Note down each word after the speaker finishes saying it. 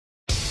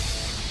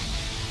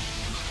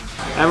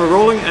And we're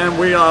rolling, and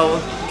we are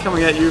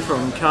coming at you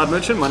from Card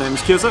Merchant. My name is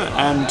Keza,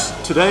 and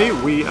today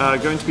we are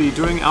going to be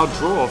doing our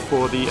draw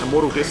for the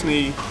Immortal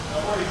Destiny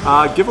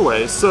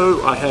giveaway.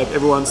 So I have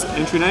everyone's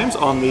entry names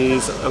on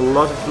these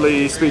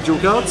lovely speed jewel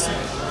cards,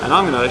 and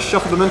I'm going to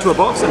shuffle them into a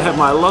box and have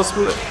my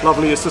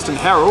lovely assistant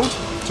Harold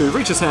to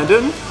reach his hand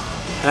in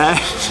and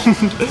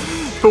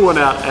pull one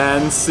out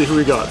and see who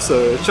we got.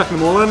 So chucking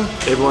them all in,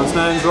 everyone's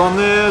names are on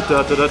there,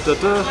 chuck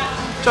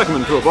them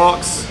into a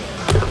box.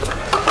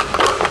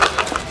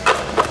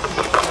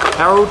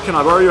 Harold, can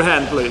I borrow your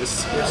hand,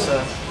 please? Yes,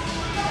 sir.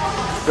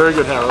 Very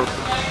good, Harold.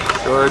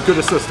 You're a good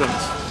assistant.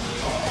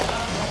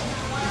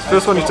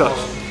 First one you touch.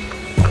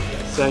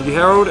 Thank you,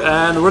 Harold.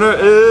 And the winner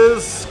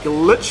is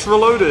Glitch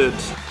Reloaded.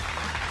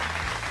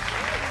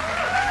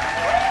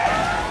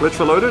 Glitch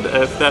Reloaded,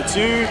 if that's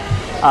you,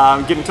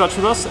 get in touch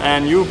with us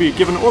and you'll be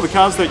given all the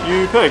cards that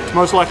you picked.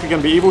 Most likely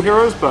going to be Evil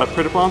Heroes, but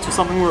Predaplants or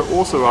something were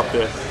also up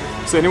there.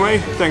 So anyway,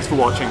 thanks for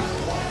watching.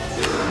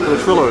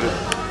 Glitch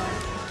Reloaded.